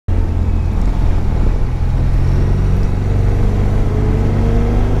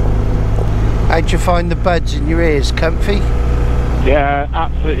How'd you find the buds in your ears? Comfy? Yeah,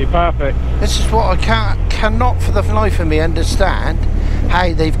 absolutely perfect. This is what I cannot for the life of me understand,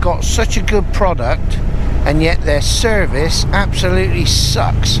 how they've got such a good product and yet their service absolutely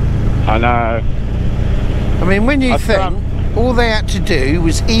sucks. I know. I mean, when you think all they had to do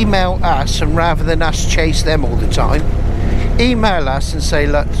was email us, and rather than us chase them all the time, email us and say,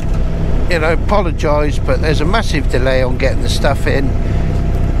 look, you know, apologise, but there's a massive delay on getting the stuff in,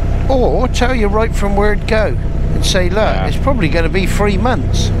 or tell you right from word go and say, look, it's probably going to be 3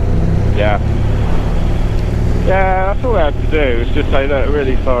 months. Yeah, that's all we had to do, is just say, look,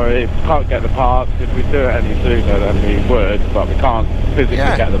 really sorry, can't get the parts. If we do it any sooner then we would, but we can't physically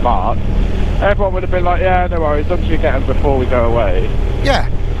get the parts. Everyone would have been like, yeah, no worries, as long as you get them before we go away. Yeah,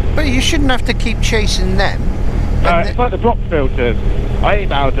 but you shouldn't have to keep chasing them. It's like the block filters. I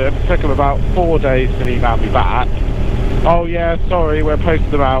emailed them, it took them about 4 days to email me back. Oh yeah, sorry, we're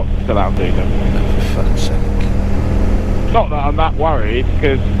posting them out. Still out doing them. For fuck's sake. Not that I'm that worried,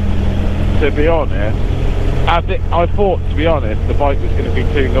 because to be honest, I thought, to be honest, the bike was going to be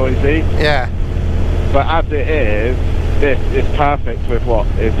too noisy. Yeah. But as it is, this is perfect with what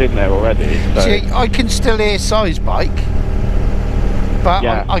is in there already. So. See, I can still hear Si's bike, but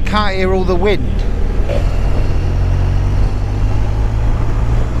I can't hear all the wind.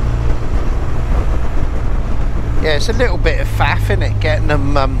 Yeah, it's a little bit of faff, isn't it, getting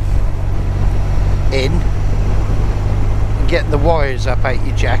them in and getting the wires up out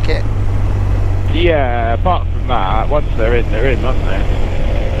your jacket. Yeah, apart from that, once they're in, aren't they?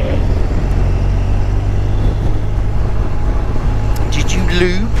 Did you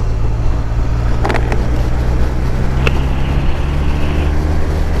lube?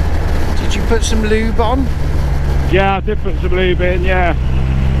 Did you put some lube on? Yeah, I did put some lube in, yeah.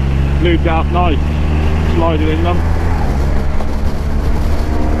 Lubed out nice. Sliding in them.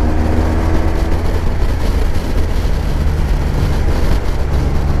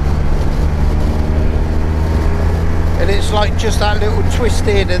 And it's like just that little twist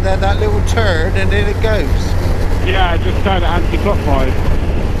in and then that little turn and then it goes. Yeah, just turn it anti-clockwise.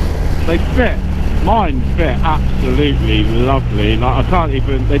 They fit. Mine fit absolutely lovely. Like I can't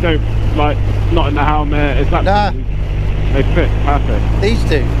even. They don't like not in the helmet. It's actually, they fit perfect. These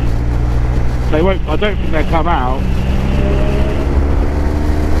do. They won't. I don't think they'll come out.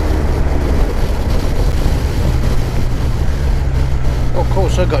 Well, of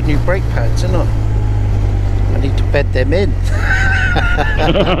course, I've got new brake pads, haven't I? I need to bed them in.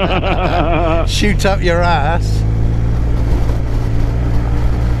 Shoot up your ass.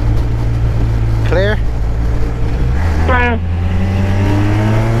 Clear? Clear.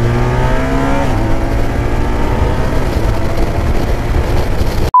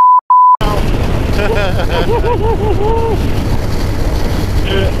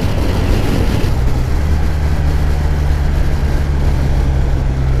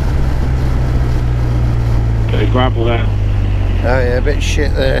 Bit of gravel there. Oh yeah, a bit of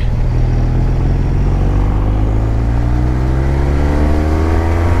shit there.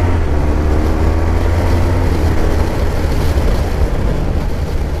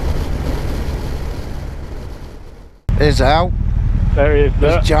 There's Al. There he is.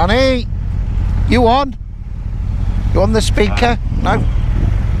 There's Johnny. You on? You on the speaker? No.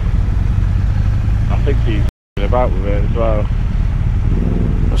 I think he's about with it as well.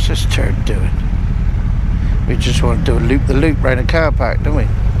 What's this turd doing? We just want to do a loop-the-loop round a car park, don't we? I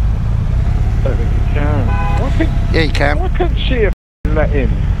don't think he can. Yeah, you can. Why couldn't she have let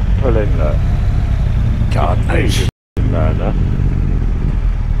him pull in there? God knows. Learner.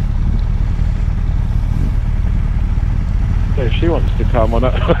 So if she wants to come on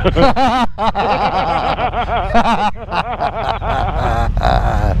it.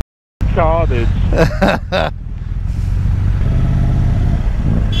 Carnage.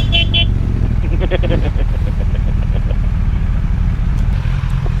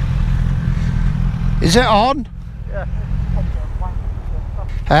 Is it on? Yeah.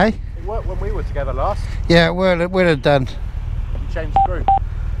 Hey? It worked when we were together last. Yeah, it would have done. You changed the group.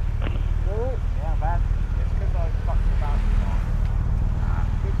 Yeah, bad. It's because I fucked about.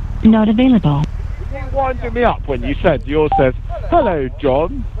 Not available. Were you winding me up when you said yours says, hello,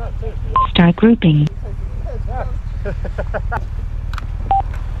 John? Start grouping.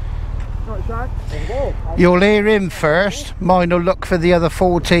 You'll hear him first. Mine will look for the other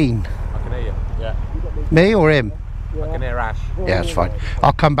 14. I can hear you. Yeah. Me or him? I can hear Ash. Yeah, that's fine.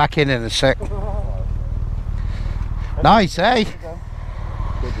 I'll come back in a sec. Nice, eh?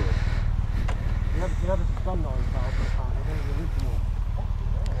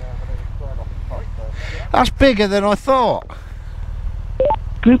 That's bigger than I thought.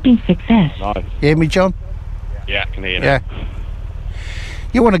 Grouping success. Nice. You hear me, John? Yeah, I can hear you now. Yeah.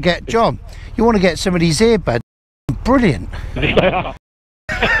 You want to get, John, you want to get some of these earbuds. Brilliant. They are.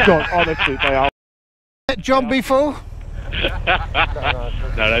 God, honestly, they are. Met John before? No,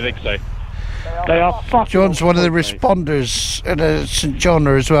 I don't think so. They are fucking. John's one of the on point, responders at St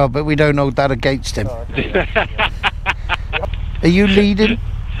Johnner as well, but we don't hold that against him. Are you leading?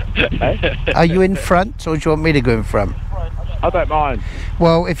 Are you in front, or do you want me to go in front? mate. I don't mind.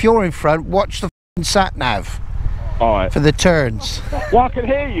 Well, if you're in front, watch the f***ing sat-nav Alright. for the turns. Well, I can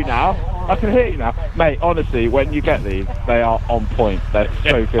hear you now. I can hear you now. Mate, honestly, when you get these, they are on point. They're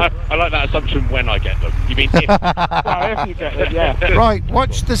so good. I like that assumption when I get them. You mean if? Well, if you get them, yeah. Right,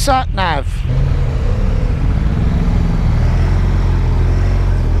 watch the sat-nav.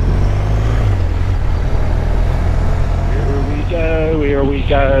 Here we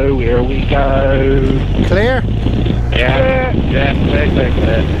go, here we go. Clear? Yeah. Yeah,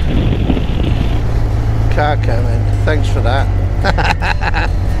 clear. Car coming. Thanks for that.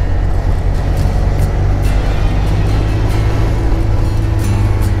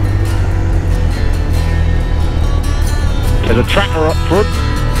 There's a tractor up front.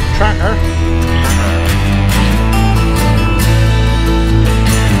 Tracker.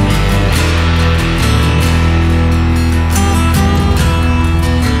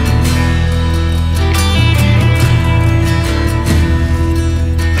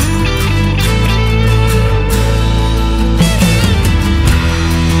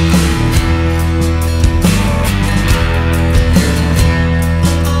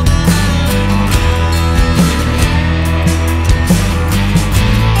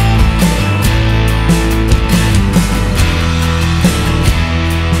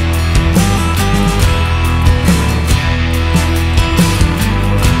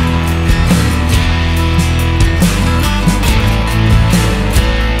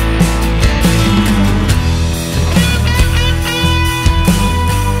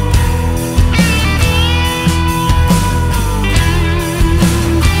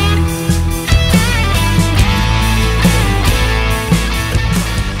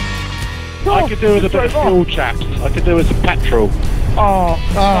 I could do with a bit of fuel, chaps. I could do with some petrol. Oh,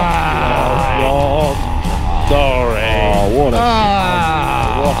 Sorry. oh, what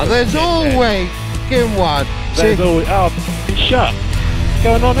a... There's always fucking one. There's See, always... Oh, f***ing shut. What's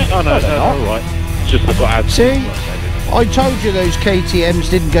going on it? Oh, no, they're not. alright. It's just I've got to add... see, I told you those KTMs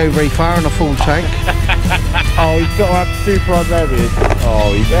didn't go very far on a full tank. Oh, he's got to have super unleaded.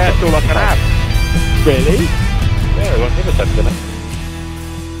 Oh, he's... Yeah, that's all I can have. Really? Yeah, we won't give us anything.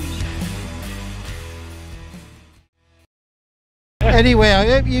 Anyway, I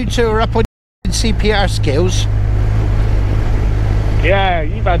hope you two are up on your CPR skills. Yeah,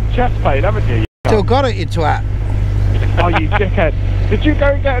 you've had chest pain, haven't you? Still got it, you twat. Oh, you dickhead. Did you go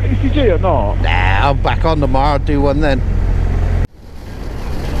and get an ECG or not? Nah, I'm back on tomorrow. I'll do one then.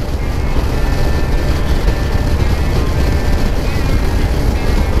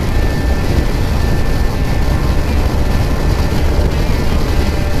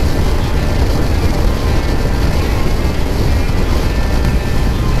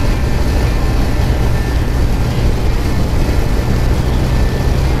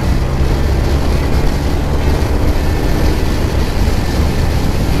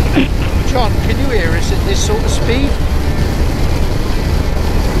 John, can you hear us at this sort of speed?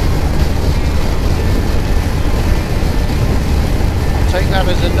 I'll take that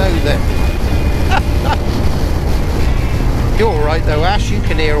as a no then. You're alright though, Ash, you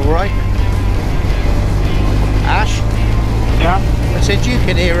can hear alright. Ash, Yeah. I said you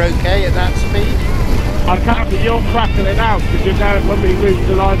can hear okay at that speed. I can't, but you're crackling out because you're now when we move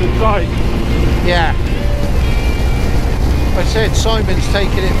to line of sight. Yeah. I said Simon's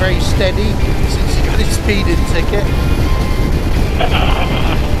taking it very steady since he got his speeding ticket.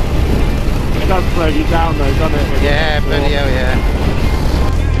 It does slow you down though, doesn't it? Yeah, bloody hell, yeah.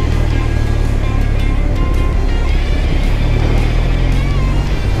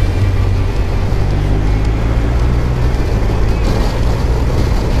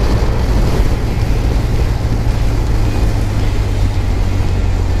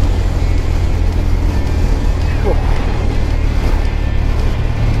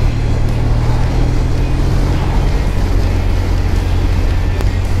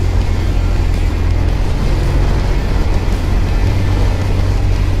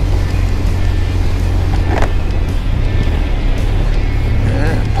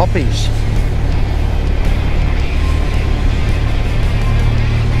 Poppies.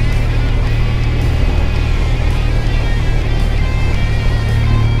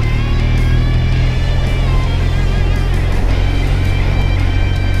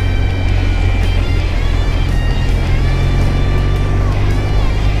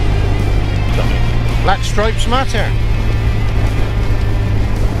 stripes matter.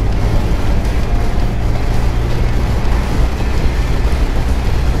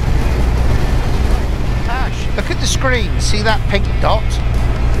 Ash, look at the screen. See that pink dot?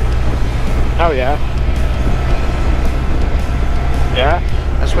 Oh yeah. Yeah.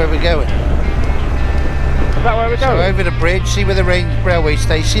 That's where we're going. Is that where we're So going? over the bridge, see where the railway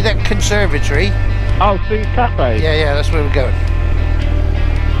stays. See that conservatory? Oh, Sue's Cafe. Yeah, that's where we're going.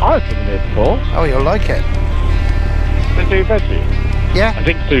 I've been there before. Oh, you'll like it. They do veggie. Yeah. I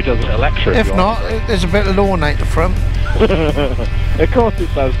think Sue does a lecture. If not, there's a bit of lawn out the front. Of course it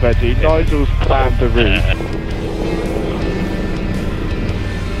does veggie. Nigel's planned the route.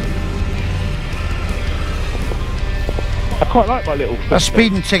 I quite like my little... That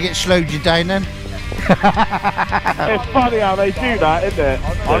speeding ticket slowed you down then? It's funny how they do that, isn't it?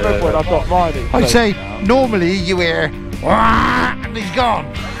 I remember when I got mine. It I'd slowed say, down. normally you hear, "Wah," and he's gone.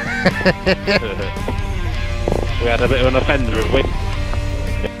 We had a bit of an offender, haven't we?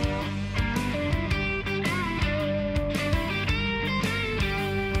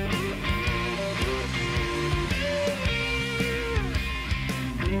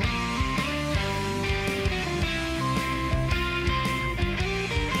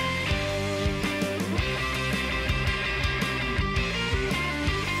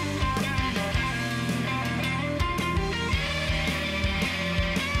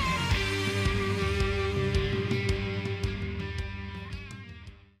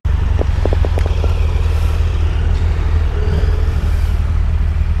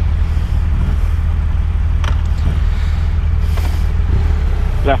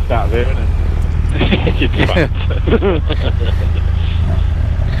 Left out there, isn't it?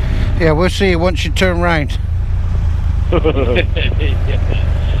 Yeah, we'll see you once you turn round.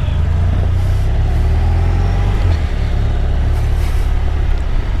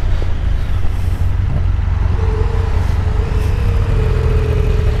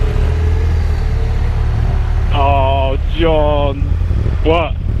 Oh, John.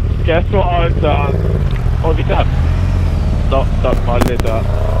 What? Guess what I've done? What have you done? Not stuck my lid up.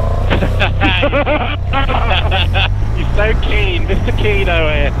 You're so keen, Mr. Keno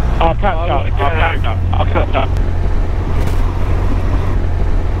here. I'll catch up. I'll catch up.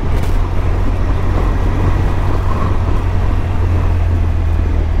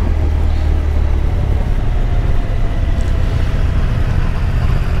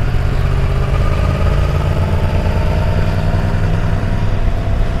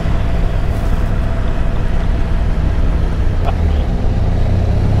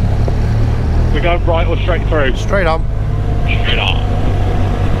 We're going right or straight through? Straight on. Straight on.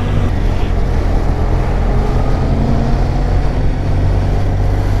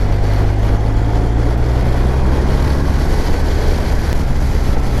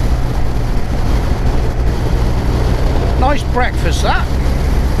 Nice breakfast, that.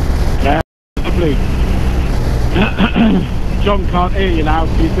 Yeah, lovely. John can't hear you now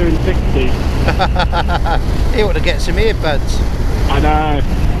because he's doing 60. He ought to get some earbuds. I know.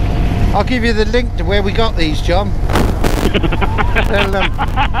 I'll give you the link to where we got these, John.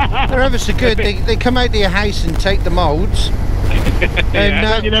 They're ever so good. They come out to your house and take the moulds.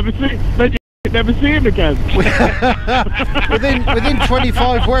 And You never see him again. within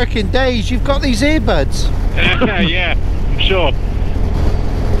 25 working days, you've got these earbuds. Yeah, I'm sure.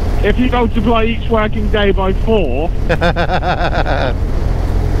 If you multiply each working day by 4.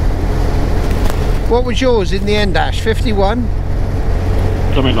 What was yours in the end, Ash? 51?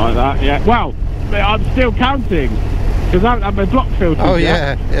 Something like that, yeah. Well, I'm still counting because I haven't had my block filters Oh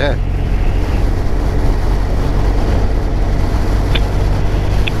yet. yeah.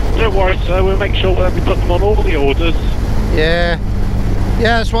 Don't worry, sir. We'll make sure that we put them on all the orders. Yeah,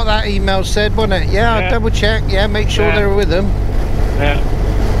 that's what that email said, wasn't it? Yeah, I'll double check. Yeah, make sure they're with them. Yeah.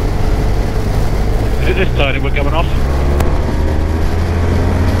 Is it this turning we're coming off?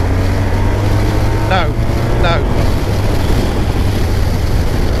 No.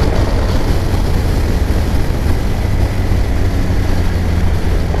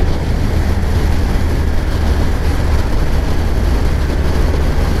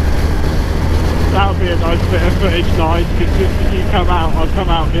 That'll be a nice bit of footage, nice, because if you come out, I'll come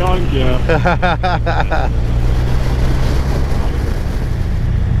out behind you.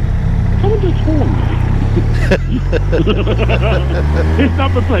 Someone just warned me. His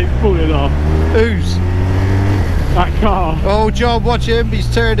number plate's falling off. Whose? That car. Oh, John, watch him. He's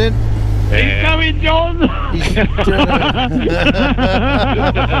turning. He's going, John! He's turning.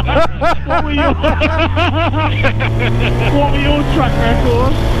 What were your track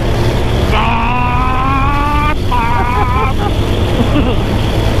records?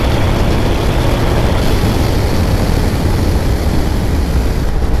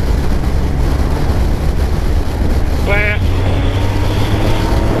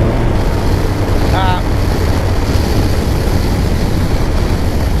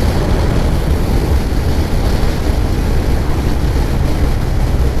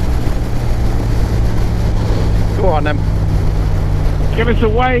 on then. Give us a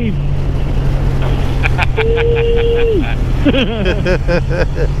wave.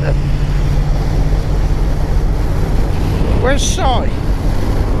 Where's Si?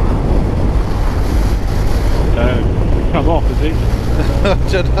 Come off, is he? I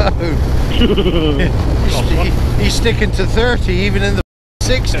don't know. He's sticking to 30 even in the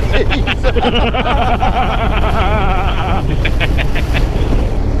 60s.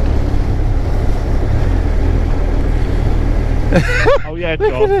 Oh yeah,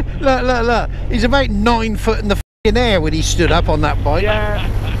 John. Look. He's about 9 foot in the f***ing air when he stood up on that bike. Yeah.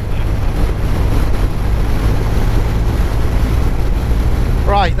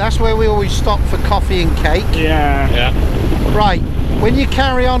 Right, that's where we always stop for coffee and cake. Yeah. Right, when you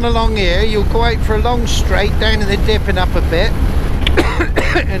carry on along here, you'll go out for a long straight down in the dip and up a bit.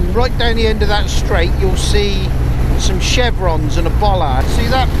 And right down the end of that straight, you'll see some chevrons and a bollard. See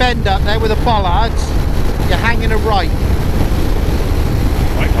that bend up there with the bollards? You're hanging a right.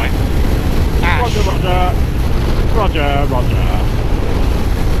 Right. Ash. Roger.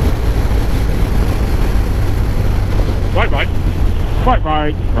 Right. Right.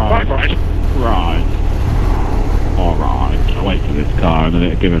 Alright, I'll wait for this car and then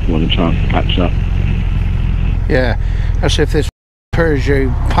it'll give everyone a chance to catch up. Yeah, that's if this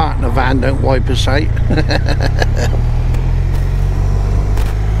Peugeot partner van don't wipe us out.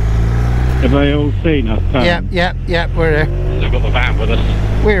 Have they all seen us? Yep, we're here. They've got the van with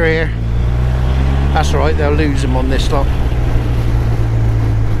us. We're here. That's alright, they'll lose them on this lot.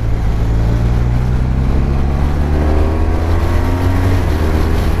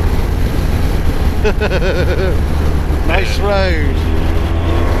 Nice road.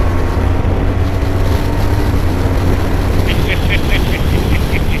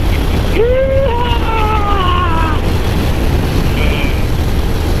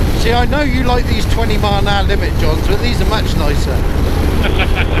 See, I know you like these 20-mile-an-hour limit, Johns, but these are much nicer.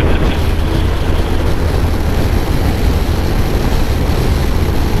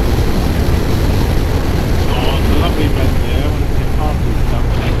 Oh, it's a lovely bend there. I want to get past this stuff.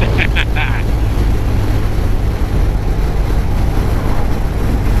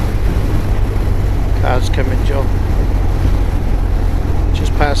 Car's coming, John.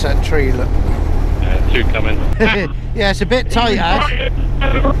 Just past that tree, look. Two coming. Yeah, it's a bit tight, Ash.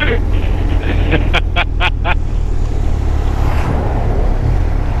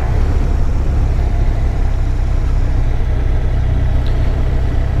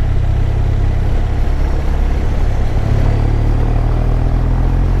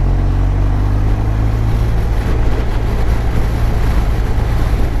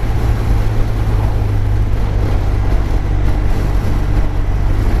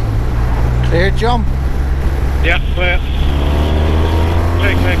 Clear, John? Yeah, clear.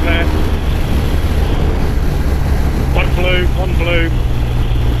 Clear. One blue.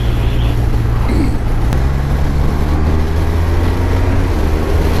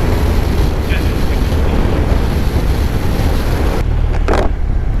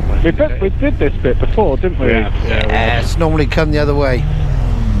 We did this bit before, didn't we? Yeah, it's normally come the other way.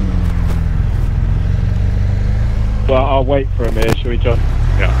 Well, I'll wait for him here, shall we, John?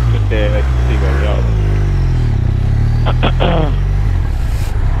 Yeah. Just here, they can see where we are.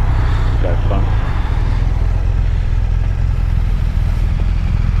 That's fun.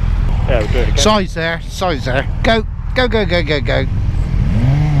 Yeah, we'll do it again. Size there. Go.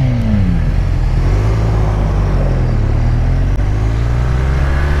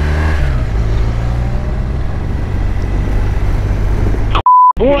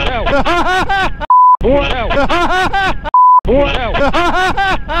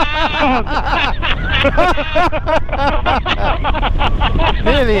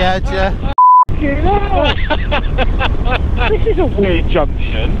 Nearly had ya. This is a weird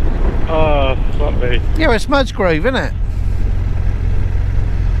junction. Oh, fuck me. Yeah, it's Mudsgrove, isn't it?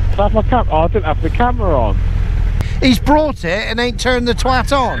 I have my camera. Oh, I didn't have the camera on. He's brought it and ain't turned the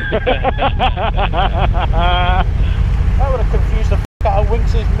twat on. That would have confused the f*** out of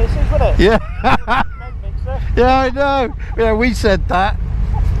Winks' missus, wouldn't it? Yeah. Mixer. Yeah, I know. Yeah, we said that.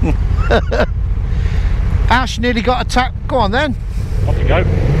 Ash nearly got attacked. Go on then. Off you go.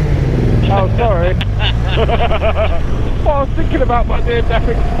 Oh, sorry. Well, I was thinking about my near-death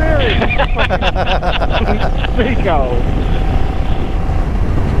experience. Seagull.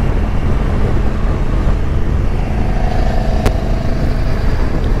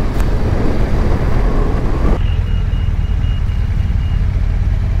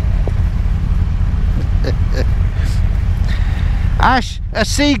 Ash, a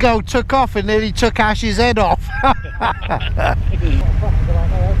seagull took off and nearly took Ash's head off.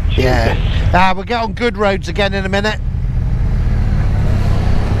 Yeah. We'll get on good roads again in a minute.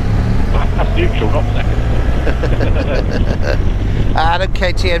 That's neutral, not second. The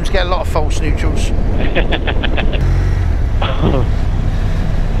KTMs get a lot of false neutrals.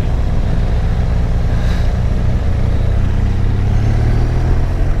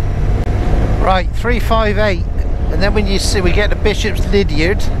 Right, 358, and then when you see, we get the Bishop's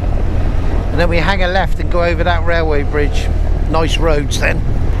Lydiard, and then we hang a left and go over that railway bridge. Nice roads then.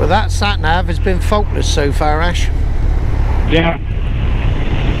 Well, that sat-nav has been faultless so far, Ash. Yeah.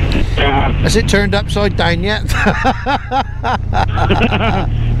 Has it turned upside down yet? It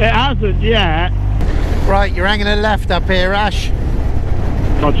hasn't yet. Right, you're hanging a left up here, Ash.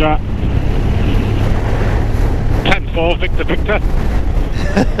 Roger. 10-4, Victor, Victor.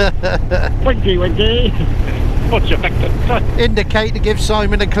 Winky, winky. What's your Victor? Indicate to give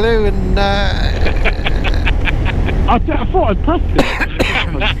Simon a clue, and I thought I'd pressed it.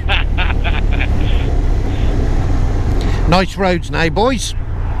 nice roads now, boys.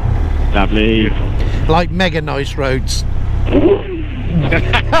 Lovely. Like mega nice roads.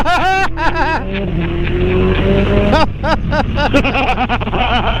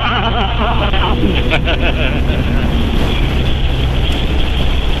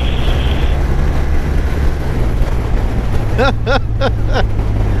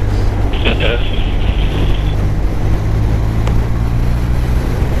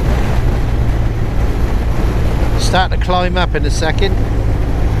 Start to climb up in a second.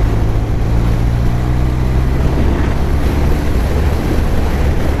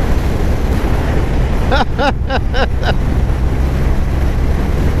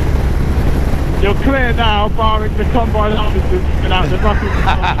 You're clear now, barring the combine harvesters and out the bucket.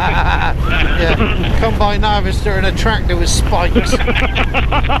 Yeah, combine harvester and a tractor with spikes.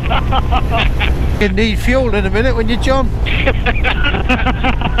 You need fuel in a minute, when you, John?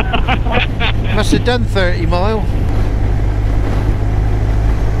 Must have done 30 mile.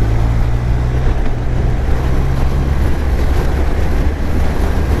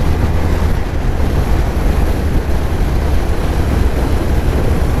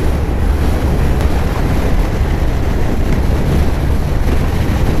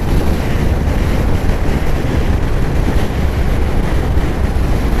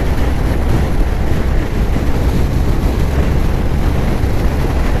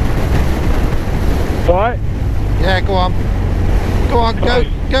 Right? Yeah, go on. Go on, go,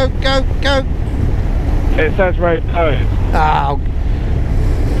 go, go, go. It says road closed. Oh,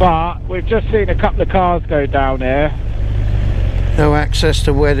 But we've just seen a couple of cars go down here. no access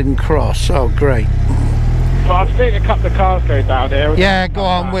to Wedding Cross. Oh, great. But I've seen a couple of cars go down here. Yeah, go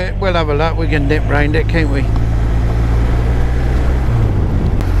on. We'll have a look. We can nip round it, can't we?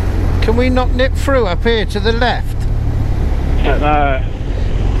 Can we not nip through up here to the left? Don't know.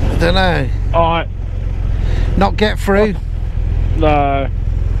 I don't know. Alright. Not get through? No.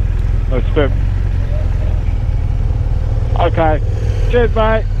 No spin. Okay. Cheers,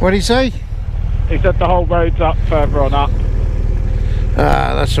 mate. What did he say? He said the whole road's up further on up.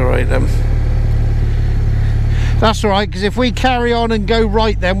 Ah, that's alright then. That's alright, because if we carry on and go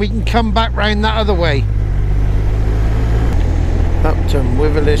right then, we can come back round that other way. Upton,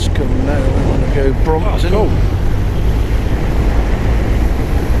 Wiveliscombe, no, we want to go Brompton. Oh, cool.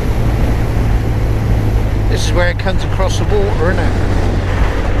 This is where it comes across the water, isn't it?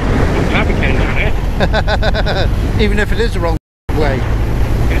 Navigator down here. Even if it is the wrong way.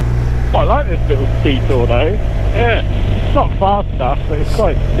 I like this little detour though. Yeah. It's not fast enough, but it's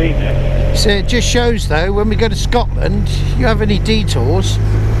quite scenic. So it just shows though, when we go to Scotland, you have any detours.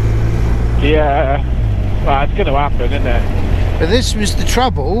 Yeah. Well, it's going to happen, isn't it? But this was the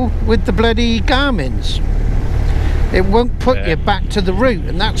trouble with the bloody Garmins. It won't put you back to the route,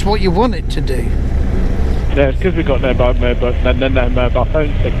 and that's what you want it to do. Yeah, it's because we've got no mobile phone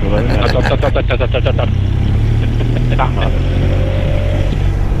signal, isn't it?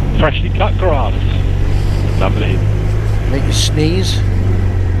 Freshly cut grass. Lovely. Make you sneeze.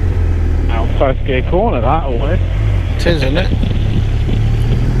 Out first gear corner, that always. It is, isn't it?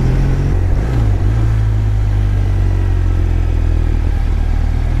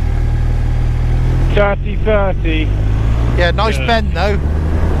 .30. Yeah, nice bend though.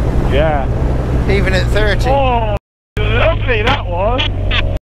 Yeah. Even at 30. Oh, lovely that was.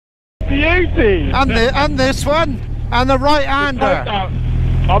 Beauty. And this one. And the right-hander.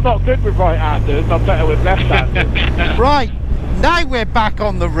 I'm not good with right-handers. I'm better with left-handers. Right. Now we're back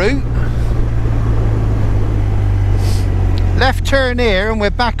on the route. Left turn here and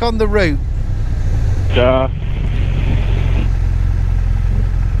we're back on the route. Yeah.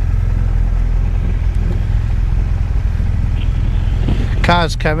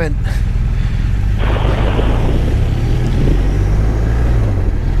 Cars coming.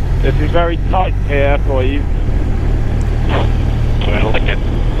 This is very tight here for you. I like it.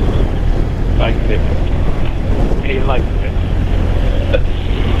 Likes it. He likes it.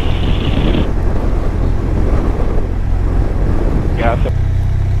 Yeah.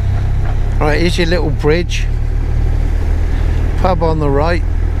 Right, here's your little bridge. Pub on the right.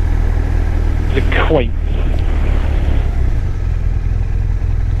 The quaint.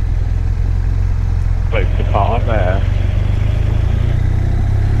 Place to park there.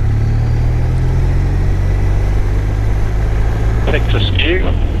 Takes a skew.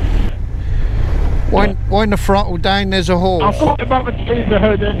 Wind the throttle down, there's a horse. I thought about the trees the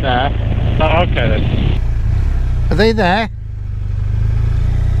hood in there. Oh, okay then. Are they there?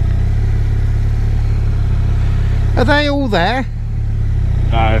 Are they all there?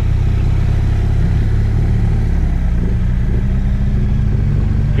 No.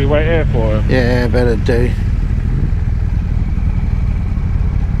 We wait here for him. Yeah, better do.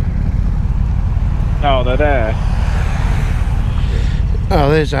 Oh, they're there. Oh,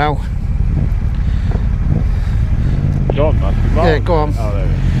 there's Al. John must be Yeah, go on. Oh,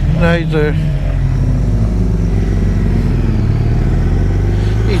 there he is. No,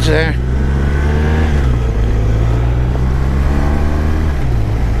 he's there.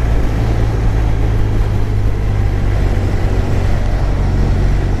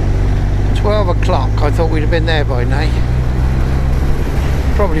 O'clock. I thought we'd have been there by now.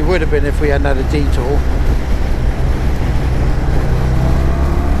 Probably would have been if we hadn't had a detour.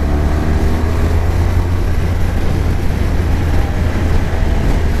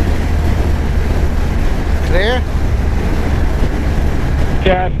 Clear?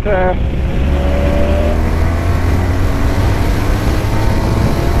 Yes,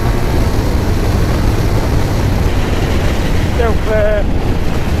 still clear.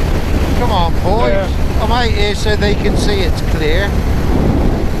 Come on, boys. Yeah. I'm out here so they can see it's clear.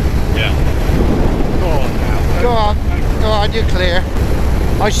 Yeah. Go on now. Go on. Go on, you're clear.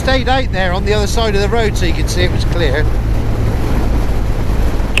 I stayed out there on the other side of the road so you could see it was clear.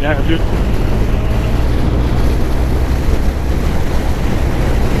 Yeah, just...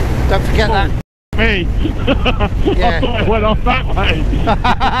 Don't forget that. Me. Yeah. I thought it went off that way.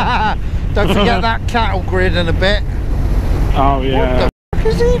 Don't forget that cattle grid in a bit. Oh yeah. What the f***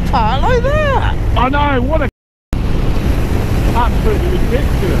 is he parked like that? I know, what a absolutely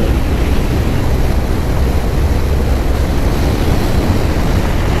ridiculous.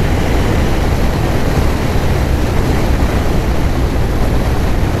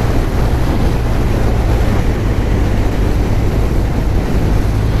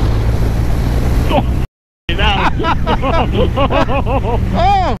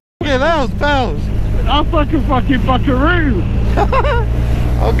 Oh, f***ing hell, bells. That's like a fucking buckaroo.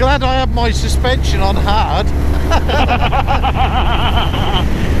 I'm glad I had my suspension on hard.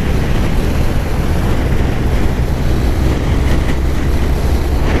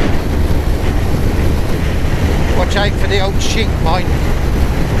 Watch out for the old sheep mine.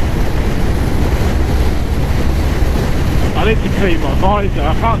 I need to clean my visor,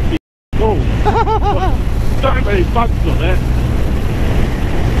 I can't see at all. So many bugs on it.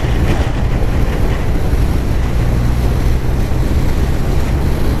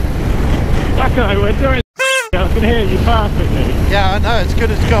 Okay, we're doing I can hear you perfectly. Yeah, I know, it's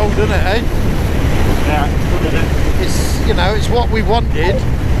good as gold, isn't it, eh? Yeah, look at it. It's, you know, it's what we wanted.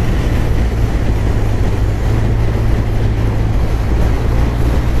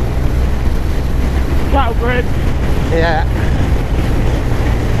 Cattle grid. Yeah.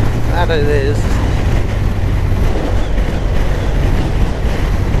 That it is.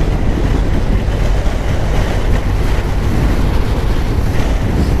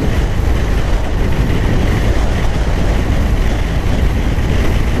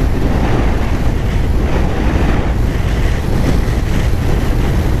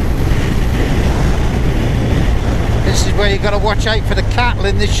 This is where you've got to watch out for the cattle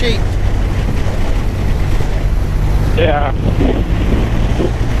and the sheep. Yeah.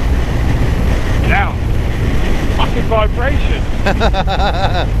 Now, fucking vibration.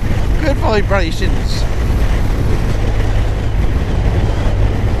 Good vibrations.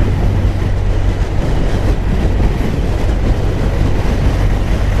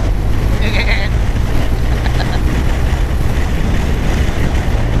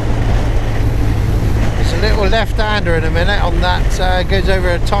 There's a little left-hander in a minute on that, goes over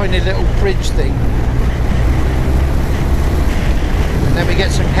a tiny little bridge thing. And then we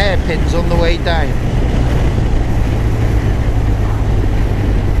get some hairpins on the way down.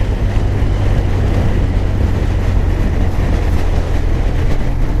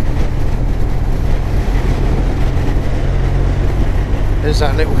 There's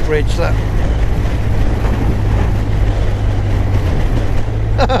that little bridge, look.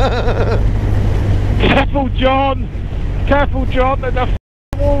 Careful, John! Careful, John! There's a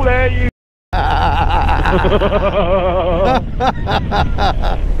wall there, you. I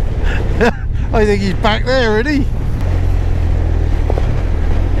think he's back there, isn't he?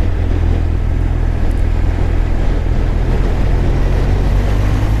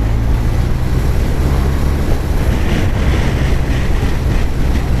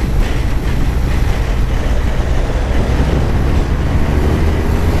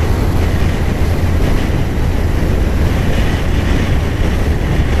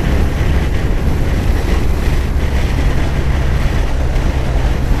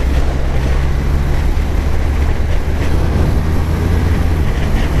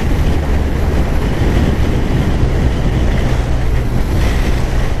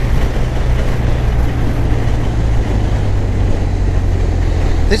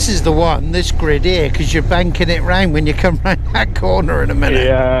 This is the one, this grid here, because you're banking it round when you come round that corner in a minute.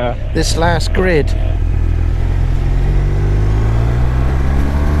 Yeah. This last grid.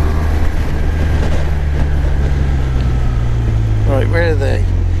 Right, where are they?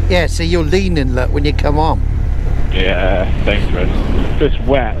 Yeah, so you're leaning, look, when you come on. Yeah, dangerous. It's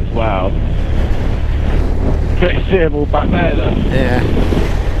wet as well. Pretty seeable back there though. Yeah.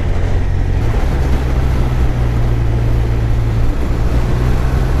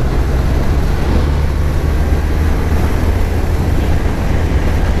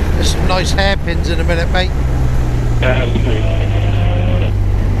 There's some nice hairpins in a minute, mate. Yeah,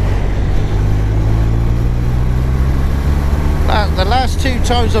 The last 2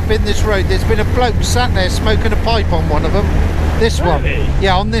 times I've been this road, there's been a bloke sat there smoking a pipe on one of them. This one. Really?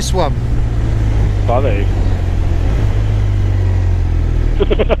 Yeah, on this one. funny.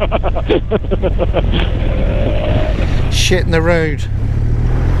 Shit in the road.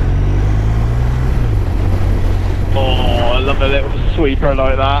 Oh, I love a little sweeper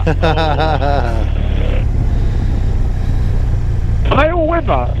like that. Are they all with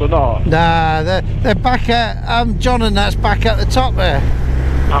us or not? Nah, they're back at John and that's back at the top there.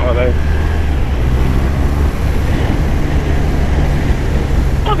 How are they?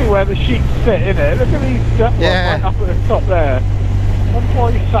 Funny where the sheep sit, innit? Look at these Yeah. right up at the top there. I wonder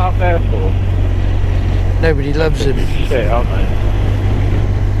what he's sat up there for. Nobody loves him. Shit, aren't they?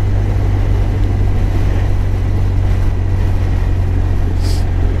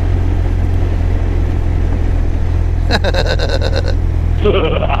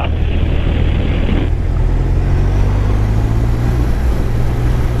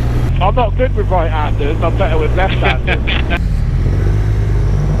 I'm not good with right-handers, I'm better with left-handers.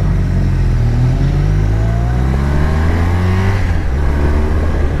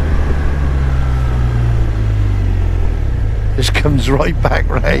 This comes right back,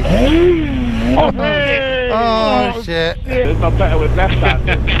 Ray. Oh, hey! Oh, shit. I'm better with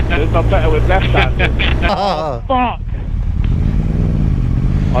left-handers. I'm better with left-handers. Oh. Fuck!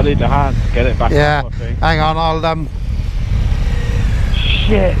 I need the hand to get it back Yeah, up, I think. hang on, I'll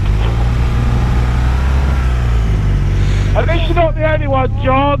Shit! At least you're not the only one,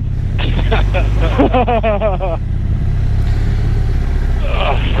 John!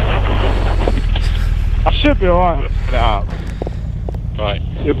 I should be alright with it up. Right.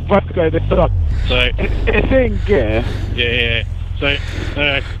 You're both go this up. So It's in gear. yeah. So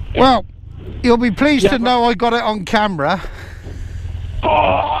well, you'll be pleased to know I got it on camera.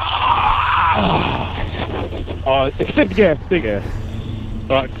 Oh, it's in gear, it's in gear.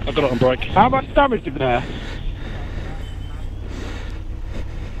 right, I've got it on brake. How much damage is there?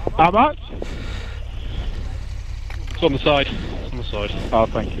 How much? It's on the side. It's on the side. Oh,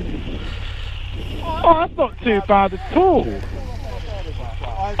 thank you. Oh, that's not too bad at all.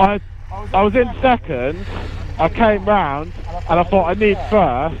 I was in second, I came round, and I thought I need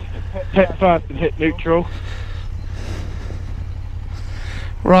first, hit first and hit neutral.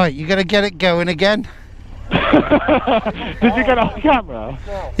 Right, you're gonna get it going again? Did you get it on camera?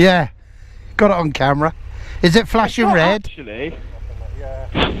 Yeah, got it on camera. Is it flashing red? Actually.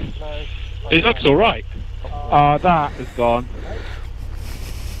 It looks all right. Oh, that is gone.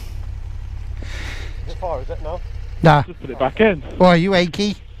 Is it far? Is it now? Nah. Just put it back in. Why, are you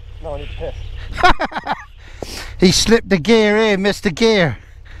achy? No, I need to piss. He slipped the gear here, missed the gear.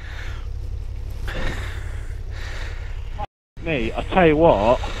 Me, I tell you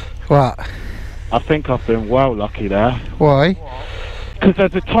what, What? I think I've been well lucky there. Why? Because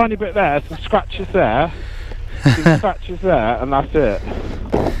there's a tiny bit there, some scratches there, some scratches there, and that's it.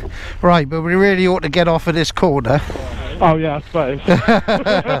 Right, but we really ought to get off of this corner. Oh yeah, I suppose.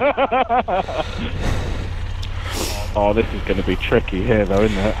 Oh, this is going to be tricky here though,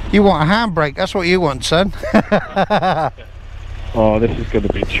 isn't it? You want a handbrake, that's what you want, son. Oh, this is going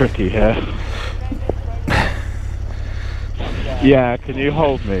to be tricky here. Yeah, can you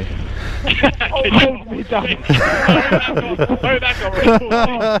hold me? Hold me down.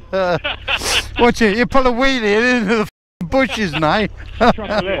 Watch it, you pull a wheelie into the bushes now.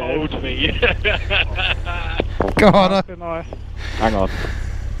 Hold me. Go on. Hang on.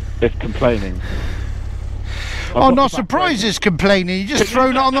 It's complaining. Oh, not surprised it's complaining. You just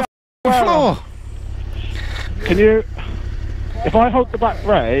thrown it on the floor. Can you, if I hold the back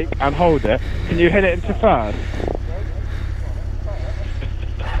brake and hold it, can you hit it into first?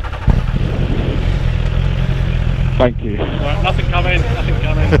 Thank you. Right, nothing coming, nothing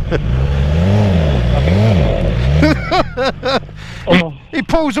coming. He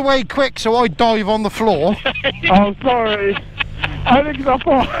pulls away quick, so I dive on the floor. Oh, sorry. I think I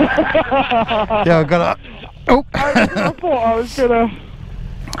thought. Yeah, I got it. Oh. I thought I was gonna.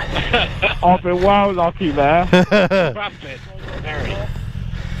 I've been well lucky there. Very.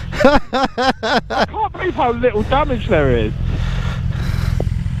 I can't believe how little damage there is.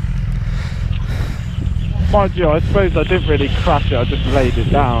 Mind you, I suppose I didn't really crash it, I just laid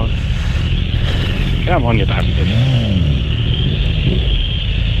it down. Come on, you bastard.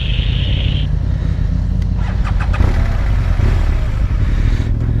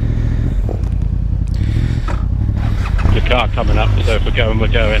 The car coming up, so if we're going, we're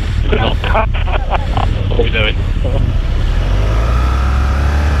going. If we're not, what are we doing?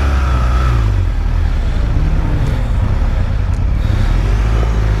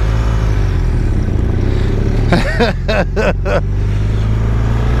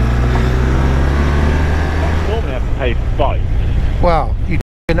 Normally have to pay for bikes. Well, you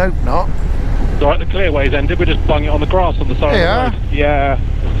can hope not. It's alright, the clearway's ended, we just bung it on the grass on the side of the road. Yeah.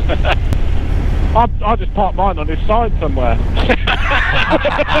 I'll just park mine on this side somewhere.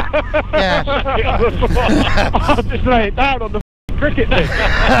 Yeah. I'll just lay it down on the cricket pitch.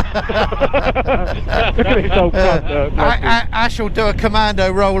 Look at this old cunt. Ash will do a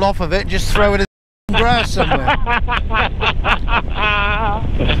commando roll off of it, just throw it in the grass somewhere.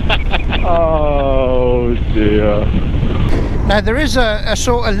 Oh dear. Now there is a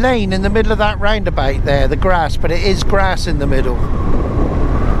sort of lane in the middle of that roundabout there, the grass, but it is grass in the middle.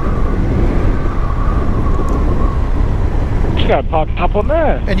 Just go and park up on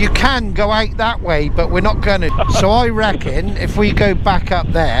there. And you can go out that way, but we're not going to. So I reckon if we go back up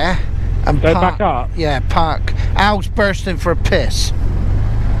there and Go park, back up? yeah, park. Al's bursting for a piss.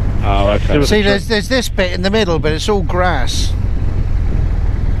 Oh, okay. See, there's this bit in the middle, but it's all grass.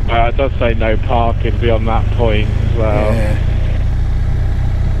 It does say no parking beyond that point as well. Yeah.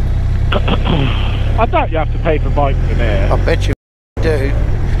 I doubt you have to pay for bikes in here. I bet you do.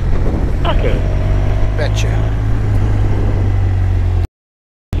 Okay. Bet you.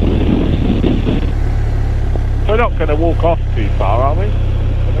 We're not going to walk off too far, are we?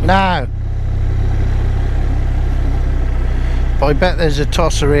 No. But I bet there's a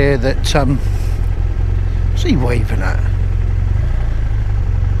tosser here that, what's he waving at?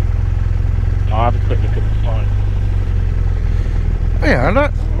 I'll have a quick look at the sign. Yeah,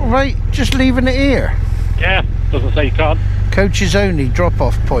 look, right, just leaving it here. Yeah, doesn't say you can't. Coaches only,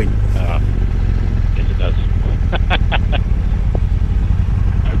 drop-off point. Yes it does.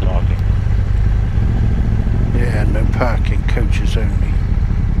 No parking. Yeah, no parking, coaches only.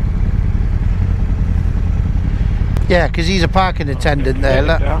 Yeah, because he's a parking attendant there,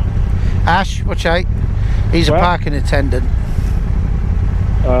 look. Ash, watch out. He's a parking attendant.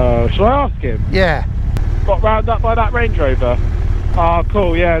 Shall I ask him? Yeah. Got round up by that Range Rover? Oh,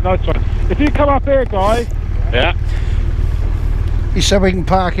 cool, yeah, nice one. If you come up here, guy. Yeah. He said we can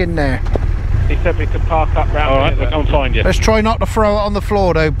park in there. He said we could park up round. Alright, we'll come find you. Let's try not to throw it on the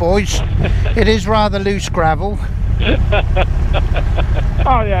floor though, boys. It is rather loose gravel. Oh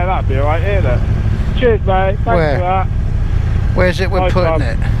yeah, that'd be alright, here look. Cheers mate, thanks Where? for that. Where's it we're Nice putting one.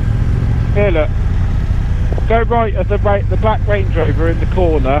 it? Here look. Go right at the black Range Rover in the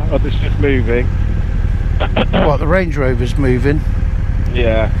corner, or it's just moving. What, the Range Rover's moving?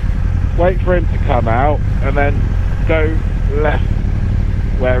 Yeah. Wait for him to come out, and then go left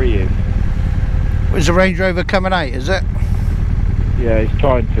where he is. Is the Range Rover coming out, is it? Yeah, he's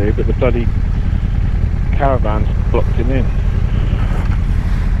trying to, but the bloody caravan's blocked him in.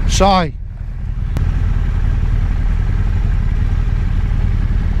 Si.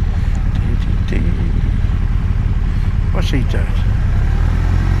 What's he doing?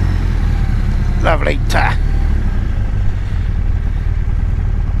 Lovely ta.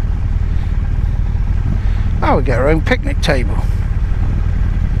 Oh, we got our own picnic table.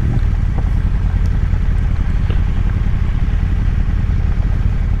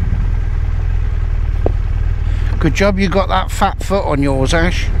 Good job you got that fat foot on yours,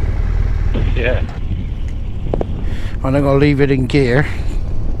 Ash. Yeah. And I'm going to leave it in gear.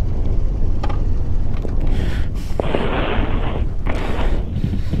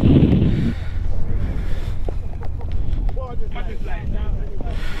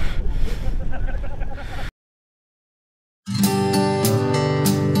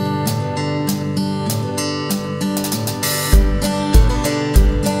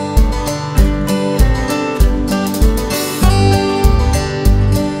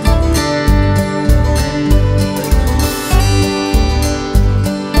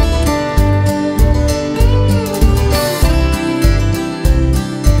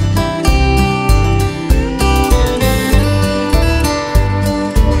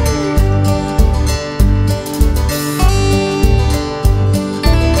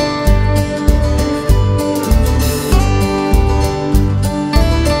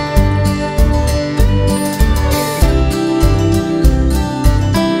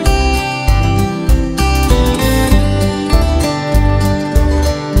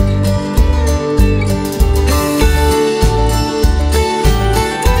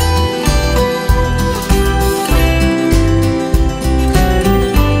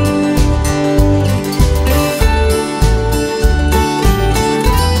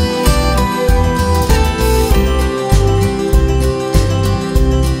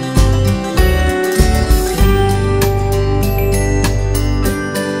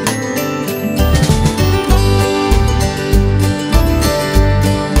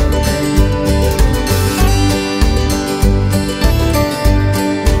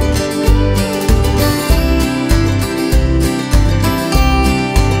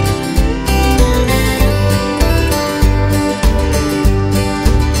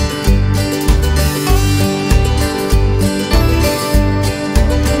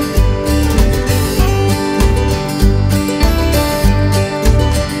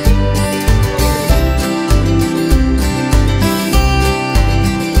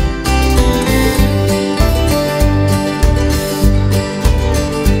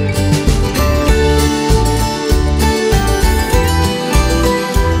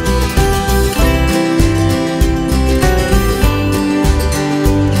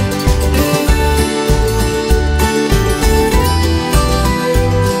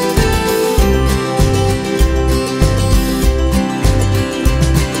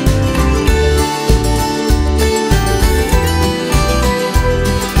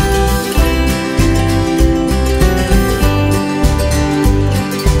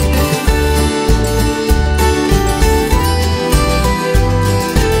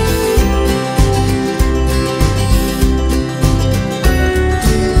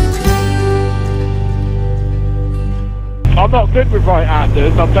 I'm not good with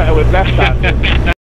right-handers, I'm better with left-handers.